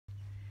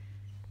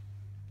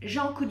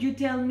Jean, could you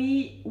tell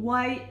me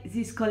why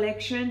this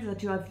collection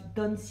that you have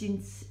done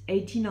since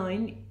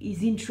 '89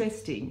 is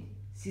interesting,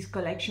 this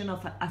collection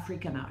of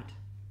African art?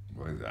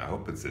 Well, I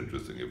hope it's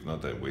interesting. If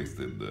not, I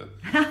wasted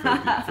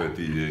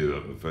 30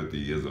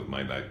 years of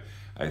my life.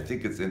 I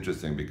think it's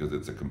interesting because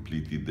it's a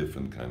completely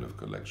different kind of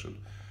collection.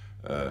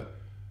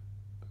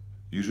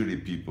 Usually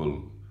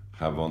people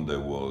have on their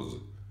walls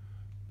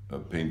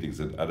paintings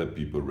that other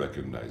people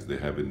recognize. They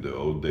have, in the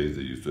old days,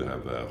 they used to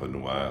have a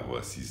Renoir or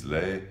a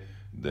Sisley.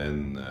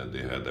 Then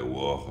they had a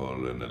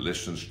Warhol and a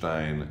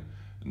Liechtenstein.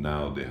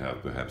 Now they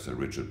have perhaps a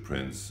Richard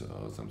Prince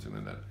or something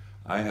like that.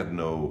 I had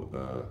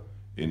no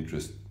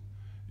interest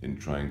in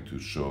trying to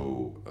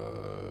show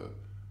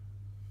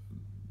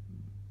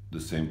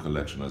the same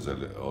collection as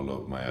all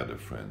of my other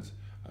friends.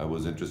 I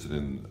was interested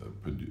in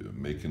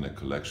making a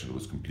collection that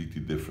was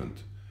completely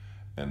different.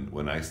 And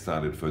when I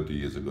started 30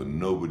 years ago,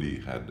 nobody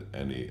had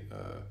any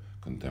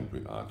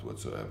contemporary art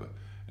whatsoever.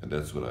 And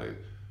that's what I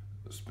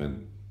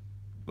spent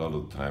a lot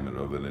of time and a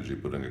lot of energy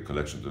putting a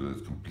collection that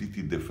is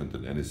completely different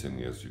than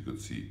anything else you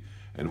could see.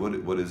 And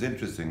what is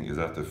interesting is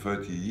after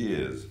 30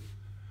 years,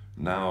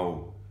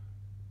 now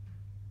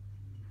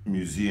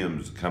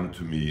museums come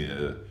to me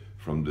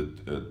from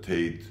the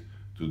Tate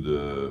to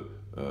the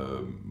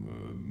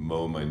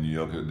MoMA in New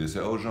York. They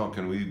say, "Oh, Jean,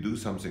 can we do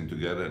something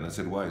together?" And I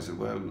said, "Why?" I said,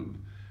 "Well,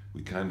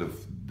 we kind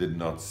of did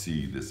not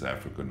see this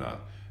African art.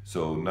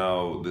 So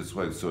now that's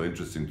why it's so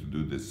interesting to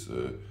do this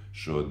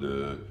show,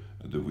 the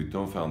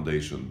Vuitton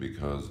Foundation,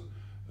 because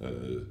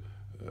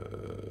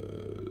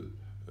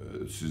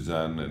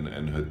Suzanne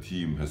and her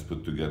team has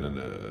put together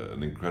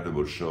an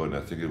incredible show, and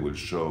I think it will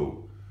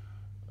show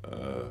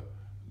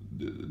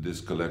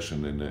this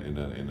collection in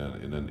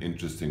an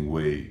interesting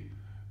way,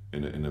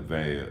 in a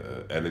very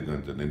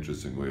elegant and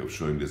interesting way of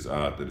showing this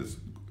art that is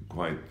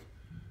quite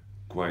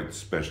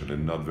special,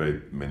 and not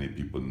very many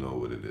people know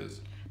what it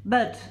is.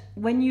 But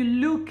when you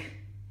look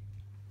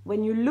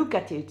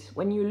at it,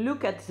 when you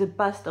look at the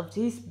past of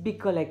this big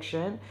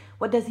collection,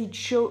 what does it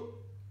show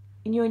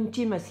in your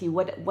intimacy?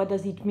 What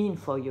does it mean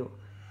for you,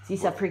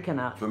 this African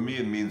art? For me,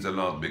 it means a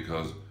lot,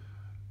 because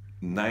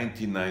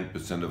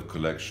 99% of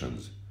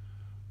collections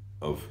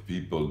of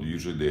people,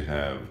 usually they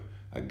have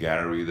a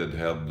gallery that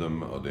helped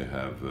them, or they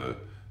have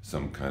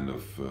some kind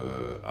of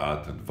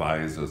art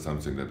advisor or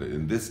something like that.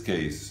 In this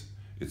case,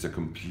 it's a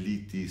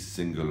completely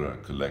singular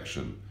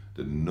collection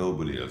that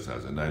nobody else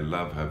has, and I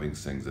love having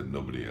things that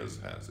nobody else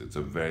has. It's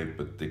a very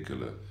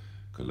particular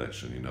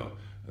collection, you know.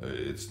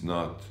 It's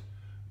not,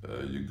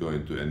 you go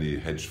into any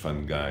hedge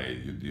fund guy,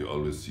 you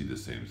always see the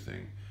same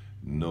thing.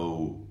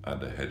 No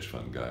other hedge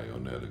fund guy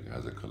on earth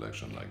has a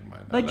collection like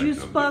mine. But you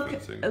spoke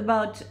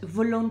about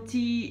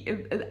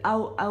volonté,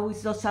 how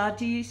those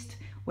artists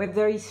were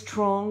very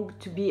strong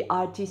to be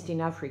artists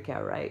in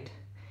Africa, right?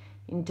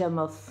 In terms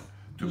of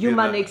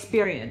human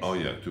experience. Oh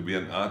yeah, to be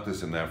an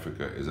artist in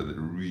Africa is a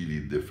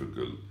really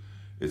difficult,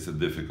 it's a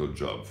difficult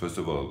job. First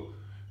of all,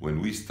 when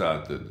we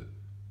started,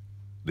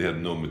 they had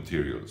no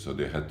material, so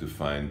they had to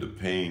find the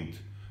paint,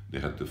 they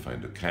had to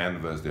find the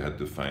canvas, they had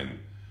to find,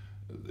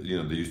 you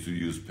know, they used to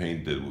use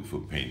paint for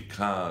paint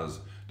cars,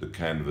 the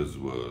canvas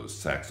were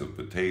sacks of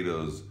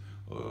potatoes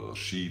or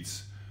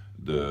sheets.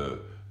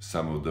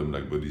 Some of them,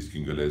 like Boris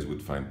Cingolese,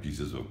 would find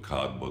pieces of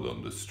cardboard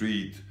on the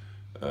street.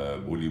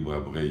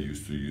 Bouli-Brabré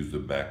used to use the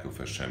back of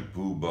a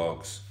shampoo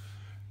box.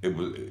 It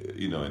was,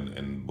 you know,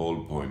 and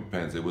ballpoint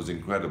pens. It was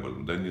incredible.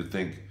 Then you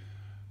think,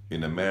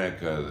 in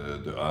America,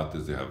 the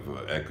artists, they have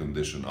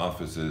air-conditioned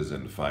offices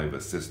and 5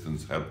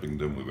 assistants helping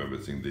them with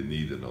everything they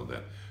need and all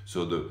that.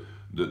 So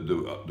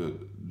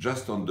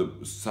just on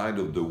the side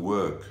of the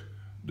work,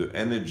 the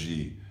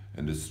energy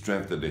and the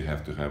strength that they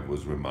have to have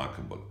was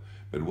remarkable.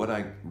 But what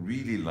I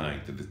really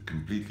liked, that it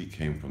completely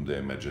came from their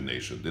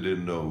imagination. They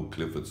didn't know who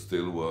Clifford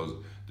Still was,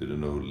 they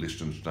didn't know who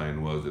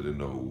Liechtenstein was, they didn't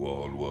know who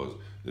Warhol was,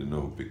 they didn't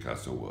know who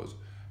Picasso was.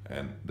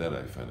 And that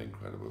I find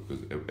incredible,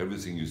 because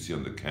everything you see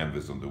on the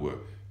canvas, on the work,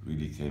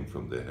 really came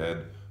from their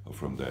head or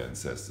from their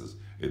ancestors.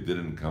 It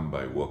didn't come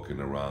by walking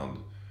around,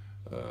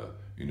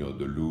 you know,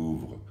 the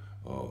Louvre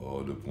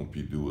or the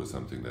Pompidou or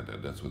something like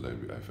that. That's what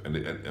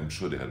and I'm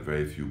sure they had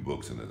very few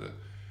books in it.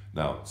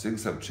 Now,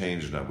 things have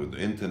changed now with the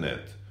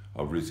internet.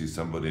 Obviously,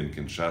 somebody in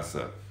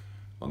Kinshasa,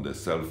 on their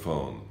cell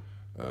phone,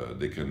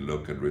 they can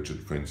look at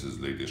Richard Prince's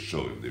latest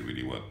show if they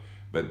really want.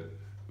 But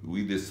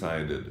we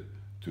decided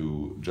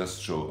to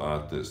just show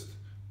artists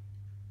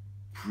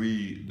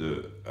pre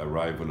the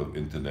arrival of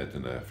internet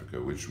in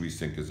Africa, which we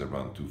think is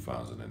around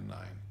 2009.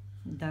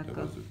 D'accord. That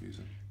was the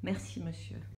reason. Merci, monsieur.